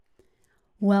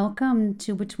Welcome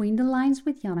to Between the Lines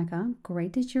with Janneke.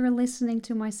 Great that you're listening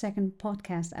to my second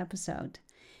podcast episode.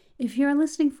 If you're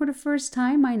listening for the first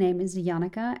time, my name is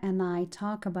Janneke and I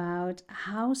talk about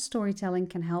how storytelling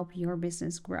can help your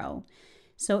business grow.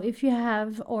 So if you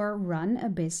have or run a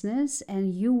business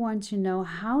and you want to know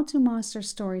how to master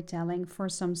storytelling for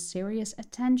some serious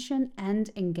attention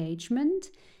and engagement,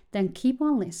 then keep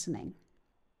on listening.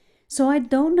 So I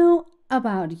don't know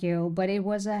about you, but it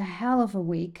was a hell of a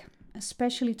week.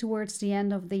 Especially towards the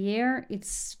end of the year,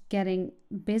 it's getting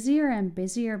busier and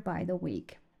busier by the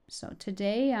week. So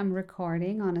today I'm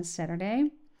recording on a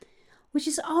Saturday, which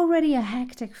is already a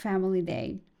hectic family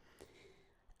day.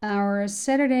 Our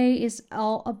Saturday is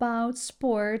all about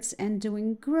sports and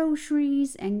doing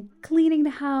groceries and cleaning the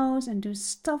house and do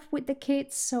stuff with the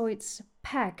kids, so it's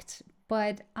packed.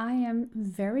 But I am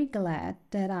very glad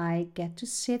that I get to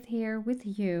sit here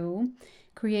with you,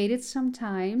 created some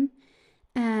time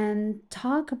and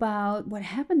talk about what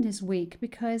happened this week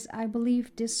because I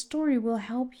believe this story will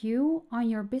help you on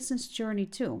your business journey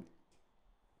too.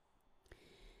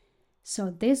 So,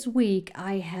 this week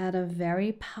I had a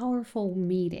very powerful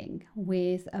meeting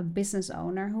with a business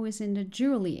owner who is in the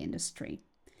jewelry industry.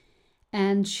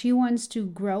 And she wants to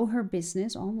grow her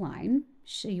business online.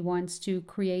 She wants to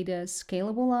create a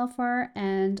scalable offer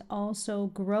and also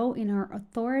grow in her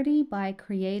authority by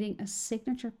creating a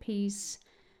signature piece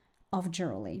of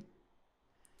jewelry.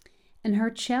 And her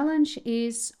challenge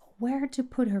is where to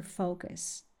put her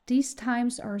focus. These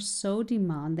times are so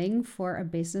demanding for a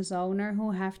business owner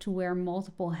who have to wear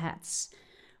multiple hats,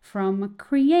 from a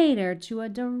creator to a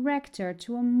director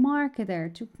to a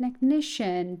marketer to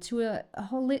technician to a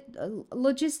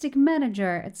logistic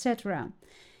manager, etc.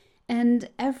 And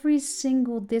every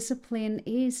single discipline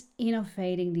is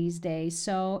innovating these days,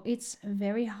 so it's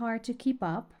very hard to keep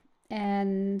up.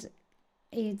 And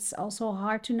it's also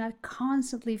hard to not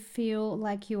constantly feel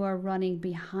like you are running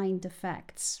behind the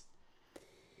facts.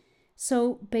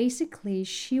 So basically,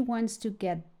 she wants to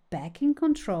get back in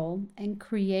control and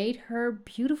create her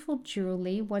beautiful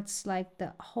jewelry, what's like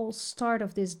the whole start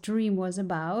of this dream was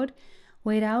about,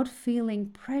 without feeling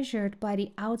pressured by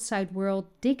the outside world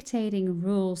dictating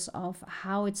rules of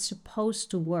how it's supposed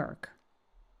to work.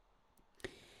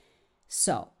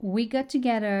 So we got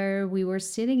together, we were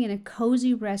sitting in a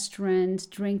cozy restaurant,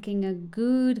 drinking a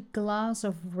good glass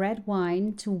of red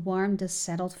wine to warm the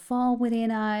settled fall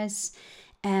within us.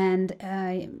 And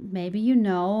maybe you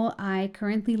know, I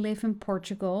currently live in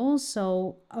Portugal.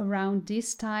 So around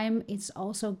this time, it's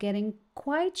also getting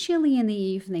quite chilly in the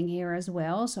evening here as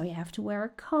well. So you have to wear a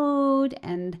coat,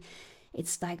 and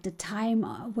it's like the time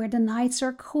where the nights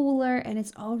are cooler and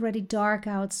it's already dark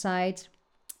outside.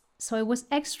 So it was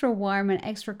extra warm and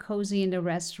extra cozy in the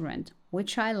restaurant,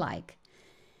 which I like.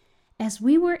 As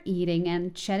we were eating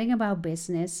and chatting about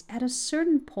business, at a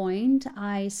certain point,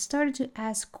 I started to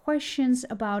ask questions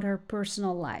about her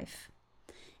personal life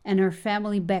and her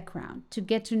family background to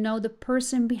get to know the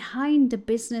person behind the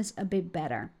business a bit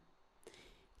better.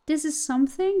 This is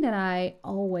something that I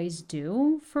always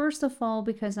do, first of all,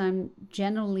 because I'm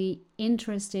generally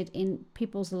interested in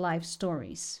people's life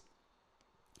stories.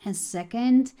 And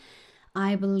second,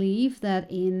 I believe that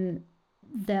in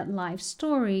that life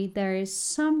story, there is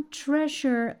some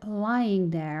treasure lying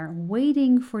there,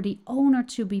 waiting for the owner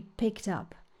to be picked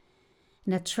up.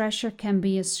 And that treasure can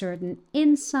be a certain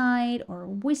insight or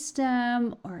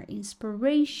wisdom or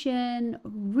inspiration,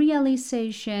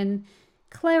 realization,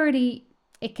 clarity.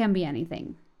 It can be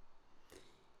anything.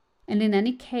 And in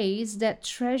any case, that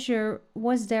treasure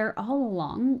was there all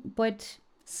along, but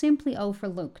simply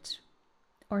overlooked,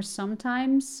 or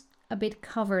sometimes a bit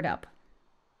covered up.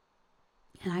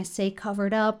 And I say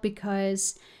covered up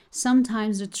because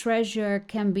sometimes the treasure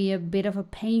can be a bit of a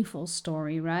painful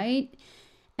story, right?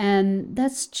 And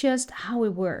that's just how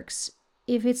it works.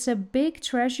 If it's a big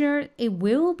treasure, it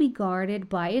will be guarded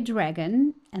by a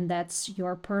dragon, and that's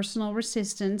your personal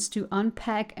resistance to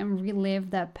unpack and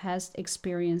relive that past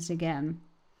experience again.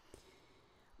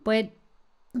 But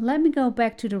let me go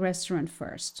back to the restaurant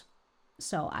first.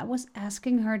 So I was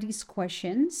asking her these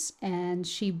questions and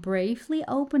she bravely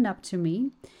opened up to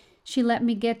me. She let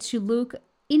me get to look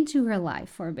into her life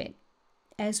for a bit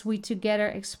as we together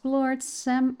explored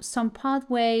some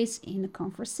pathways in the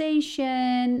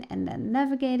conversation and then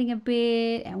navigating a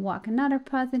bit and walk another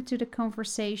path into the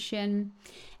conversation.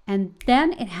 And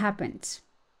then it happened.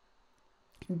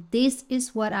 This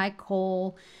is what I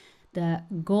call the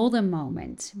golden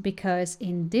moment, because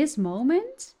in this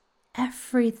moment,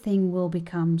 everything will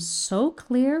become so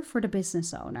clear for the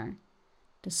business owner.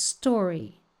 The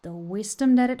story, the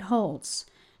wisdom that it holds,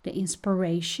 the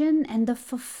inspiration, and the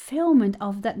fulfillment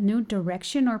of that new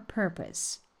direction or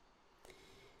purpose.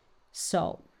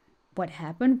 So, what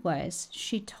happened was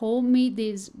she told me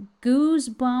this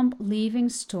goosebump leaving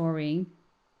story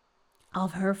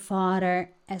of her father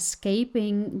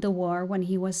escaping the war when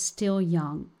he was still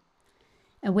young.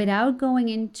 And without going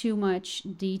into much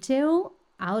detail,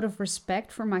 out of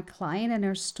respect for my client and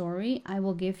her story, I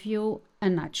will give you a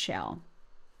nutshell.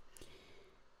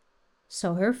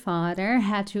 So her father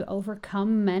had to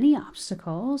overcome many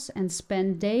obstacles and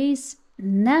spend days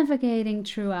navigating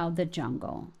throughout the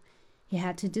jungle. He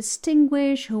had to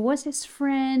distinguish who was his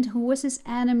friend, who was his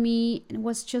enemy. It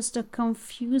was just a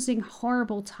confusing,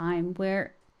 horrible time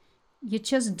where you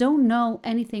just don't know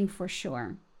anything for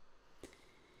sure.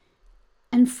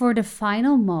 And for the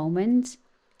final moment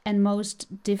and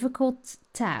most difficult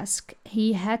task,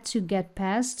 he had to get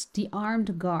past the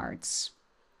armed guards.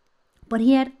 But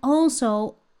he had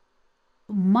also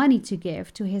money to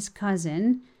give to his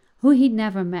cousin, who he'd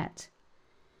never met.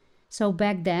 So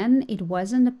back then, it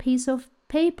wasn't a piece of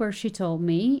paper, she told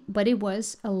me, but it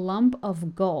was a lump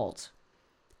of gold.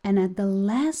 And at the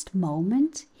last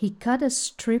moment, he cut a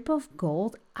strip of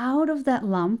gold out of that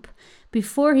lump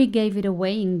before he gave it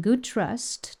away in good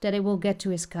trust that it will get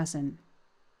to his cousin.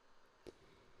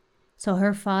 So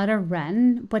her father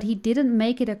ran, but he didn't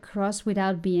make it across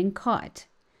without being caught.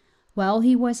 While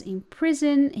he was in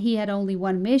prison, he had only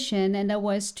one mission, and that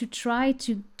was to try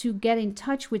to get in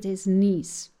touch with his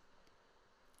niece.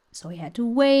 So he had to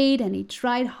wait, and he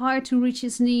tried hard to reach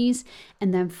his niece,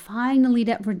 and then finally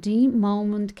that redeemed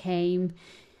moment came.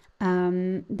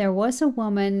 There was a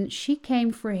woman, she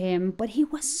came for him, but he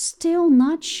was still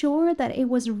not sure that it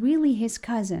was really his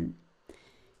cousin.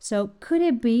 So could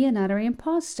it be another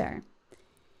imposter?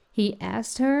 He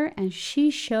asked her, and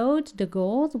she showed the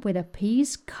gold with a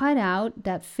piece cut out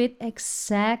that fit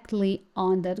exactly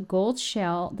on that gold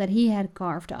shell that he had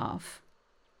carved off.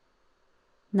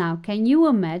 Now, can you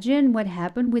imagine what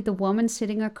happened with the woman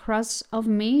sitting across of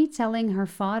me telling her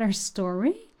father's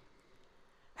story?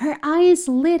 Her eyes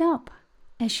lit up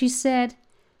as she said,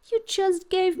 "You just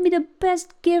gave me the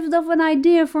best gift of an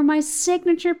idea for my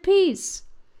signature piece."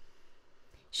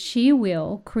 She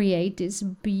will create this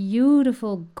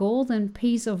beautiful golden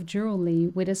piece of jewelry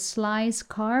with a slice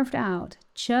carved out,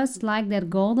 just like that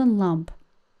golden lump,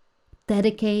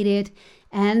 dedicated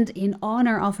and in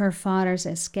honor of her father's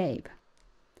escape.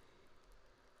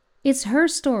 It's her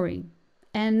story,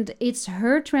 and it's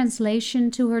her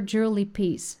translation to her jewelry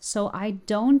piece, so I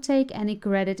don't take any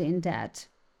credit in that.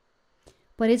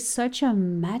 But it's such a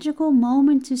magical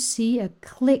moment to see a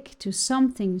click to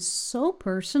something so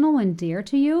personal and dear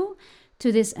to you,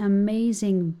 to this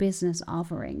amazing business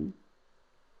offering.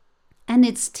 And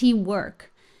it's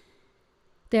teamwork.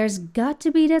 There's got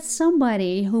to be that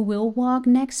somebody who will walk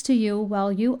next to you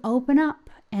while you open up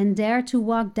and dare to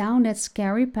walk down that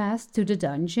scary path to the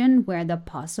dungeon where the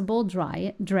possible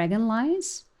dragon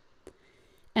lies.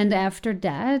 And after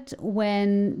that,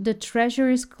 when the treasure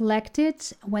is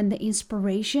collected, when the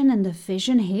inspiration and the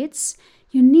vision hits,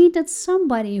 you need that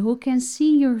somebody who can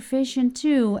see your vision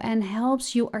too and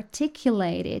helps you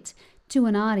articulate it to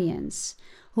an audience,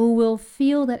 who will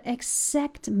feel that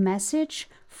exact message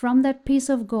from that piece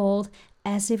of gold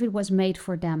as if it was made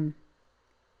for them.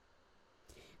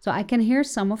 So I can hear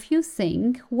some of you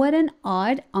think, what an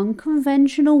odd,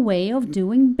 unconventional way of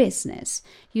doing business.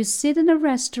 You sit in a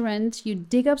restaurant, you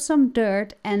dig up some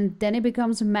dirt, and then it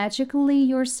becomes magically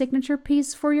your signature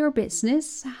piece for your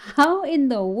business? How in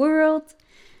the world?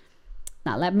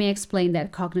 Now let me explain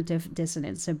that cognitive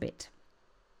dissonance a bit.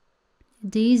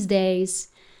 These days,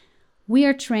 we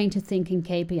are trained to think in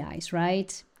KPIs,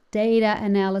 right? Data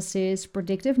analysis,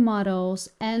 predictive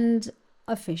models, and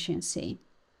efficiency.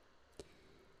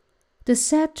 The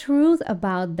sad truth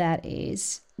about that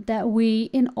is that we,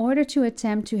 in order to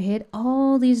attempt to hit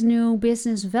all these new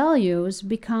business values,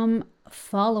 become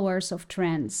followers of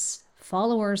trends,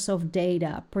 followers of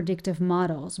data, predictive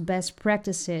models, best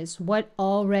practices, what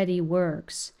already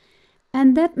works.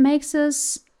 And that makes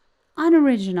us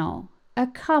unoriginal, a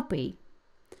copy,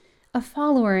 a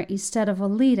follower instead of a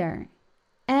leader,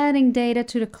 adding data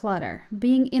to the clutter,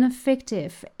 being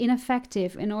ineffective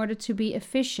in order to be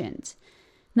efficient,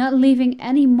 not leaving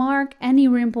any mark, any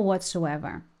wrinkle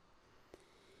whatsoever.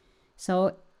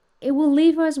 So it will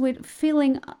leave us with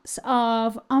feelings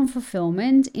of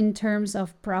unfulfillment in terms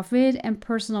of profit and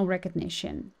personal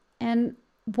recognition. And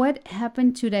what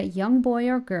happened to that young boy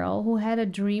or girl who had a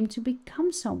dream to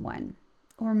become someone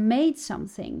or made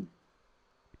something?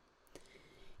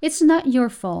 It's not your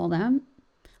fault, huh?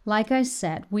 Like I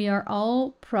said, we are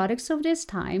all products of this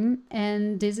time,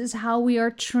 and this is how we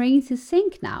are trained to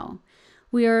think now.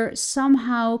 We are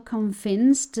somehow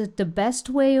convinced that the best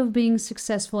way of being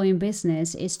successful in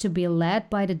business is to be led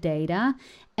by the data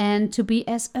and to be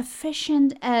as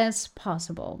efficient as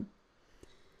possible.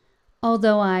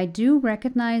 Although I do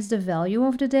recognize the value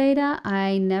of the data,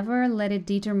 I never let it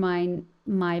determine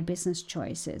my business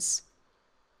choices.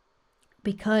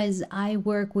 Because I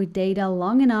work with data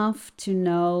long enough to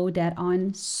know that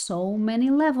on so many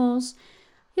levels,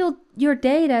 your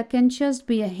data can just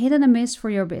be a hit and a miss for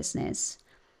your business.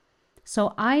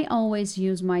 So I always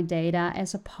use my data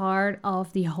as a part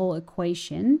of the whole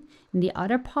equation. And the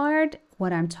other part,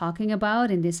 what I'm talking about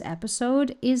in this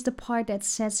episode, is the part that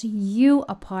sets you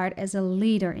apart as a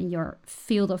leader in your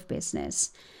field of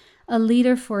business. A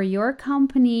leader for your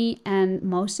company and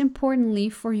most importantly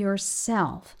for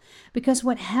yourself. Because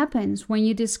what happens when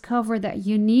you discover that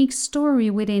unique story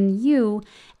within you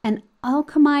and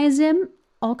alchemize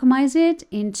it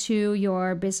into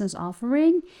your business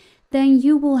offering, then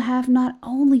you will have not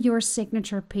only your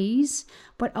signature piece,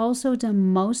 but also the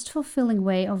most fulfilling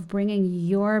way of bringing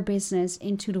your business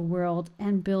into the world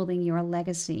and building your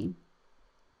legacy.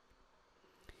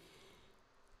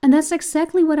 And that's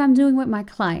exactly what I'm doing with my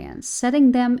clients,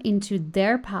 setting them into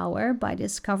their power by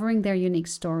discovering their unique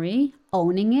story,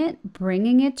 owning it,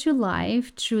 bringing it to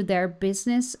life through their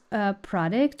business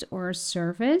product or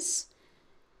service.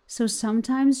 So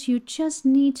sometimes you just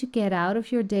need to get out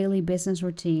of your daily business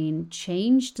routine,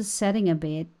 change the setting a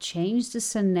bit, change the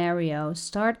scenario,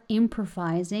 start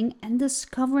improvising, and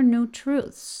discover new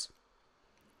truths.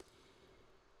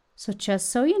 So just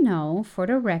so you know, for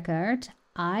the record,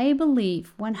 I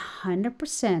believe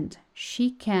 100%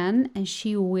 she can and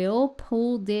she will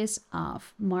pull this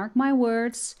off. Mark my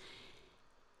words.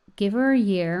 Give her a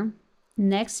year.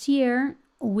 Next year,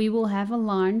 we will have a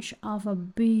launch of a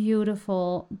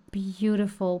beautiful,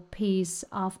 beautiful piece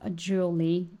of a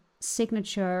jewelry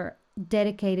signature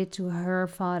dedicated to her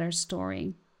father's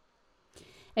story.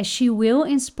 As she will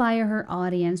inspire her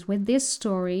audience with this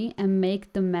story and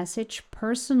make the message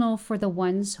personal for the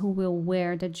ones who will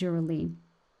wear the jewelry.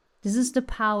 This is the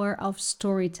power of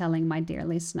storytelling, my dear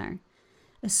listener.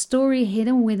 A story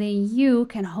hidden within you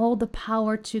can hold the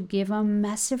power to give a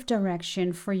massive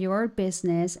direction for your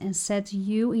business and set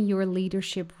you in your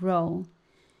leadership role.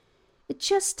 It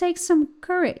just takes some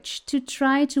courage to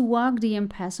try to walk the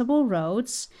impassable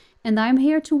roads, and I'm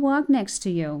here to walk next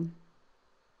to you.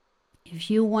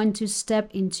 If you want to step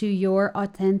into your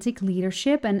authentic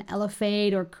leadership and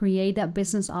elevate or create that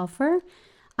business offer,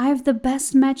 I have the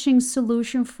best matching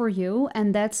solution for you,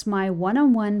 and that's my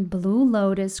one-on-one Blue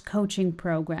Lotus coaching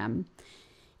program.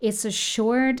 It's a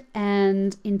short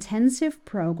and intensive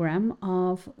program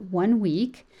of 1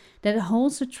 week that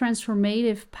holds a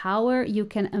transformative power you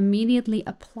can immediately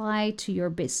apply to your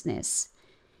business.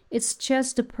 It's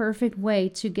just the perfect way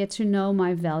to get to know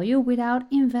my value without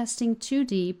investing too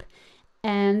deep.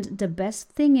 And the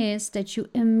best thing is that you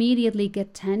immediately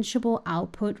get tangible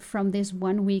output from this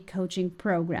 1 week coaching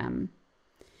program.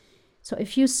 So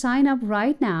if you sign up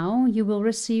right now, you will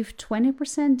receive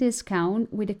 20%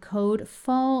 discount with the code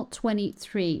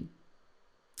FALL23.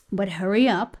 But hurry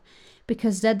up,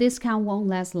 because that discount won't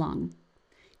last long.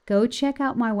 Go check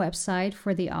out my website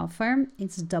for the offer.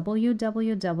 It's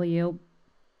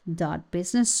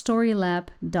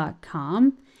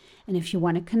www.businessstorylab.com. And if you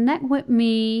want to connect with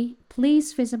me,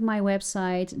 please visit my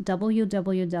website,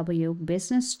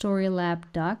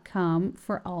 www.businessstorylab.com,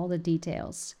 for all the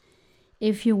details.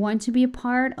 If you want to be a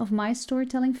part of my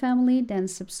storytelling family, then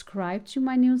subscribe to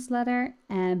my newsletter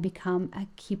and become a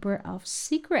keeper of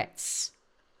secrets.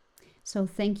 So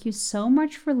thank you so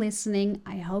much for listening.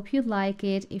 I hope you like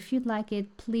it. If you like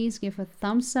it, please give a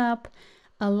thumbs up,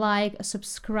 a like, a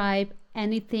subscribe,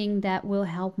 anything that will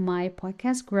help my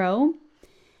podcast grow.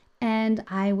 And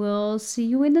I will see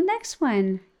you in the next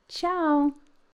one. Ciao.